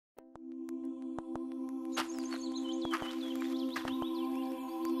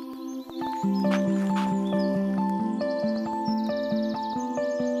We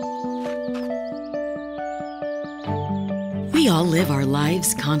all live our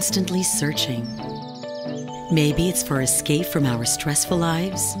lives constantly searching. Maybe it's for escape from our stressful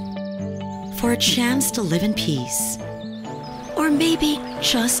lives, for a chance to live in peace, or maybe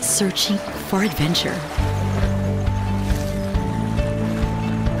just searching for adventure.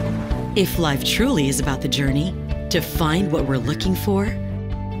 If life truly is about the journey to find what we're looking for,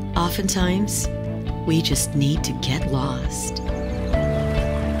 oftentimes we just need to get lost.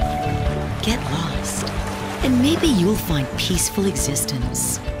 Get lost, and maybe you'll find peaceful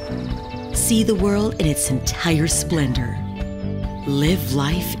existence. See the world in its entire splendor. Live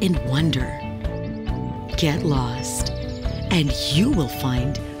life in wonder. Get lost, and you will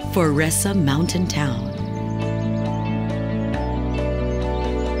find Foressa Mountain Town.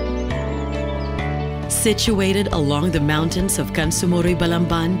 Situated along the mountains of Kansumoroy,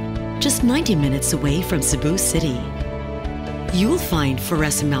 Balamban, just 90 minutes away from Cebu City, you'll find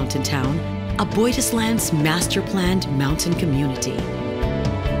Foressa Mountain Town, Aboitiz Land's master-planned mountain community.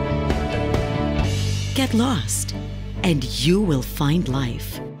 Get lost, and you will find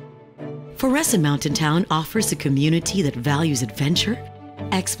life. Foressa Mountain Town offers a community that values adventure,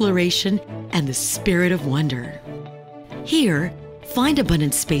 exploration, and the spirit of wonder. Here, find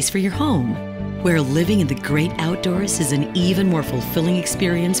abundant space for your home, where living in the great outdoors is an even more fulfilling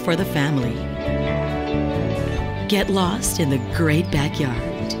experience for the family. Get lost in the great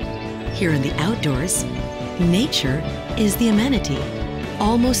backyard. Here in the outdoors, nature is the amenity.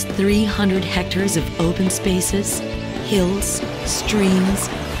 Almost 300 hectares of open spaces, hills, streams,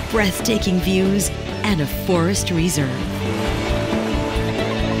 breathtaking views, and a forest reserve.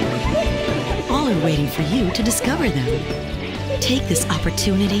 All are waiting for you to discover them. Take this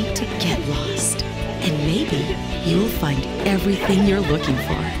opportunity to get lost, and maybe you'll find everything you're looking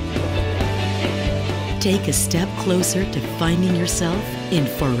for. Take a step closer to finding yourself in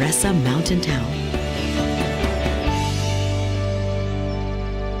Foressa Mountain Town.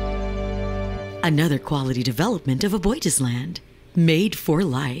 Another quality development of Aboitiz Land, made for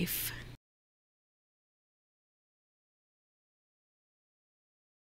life.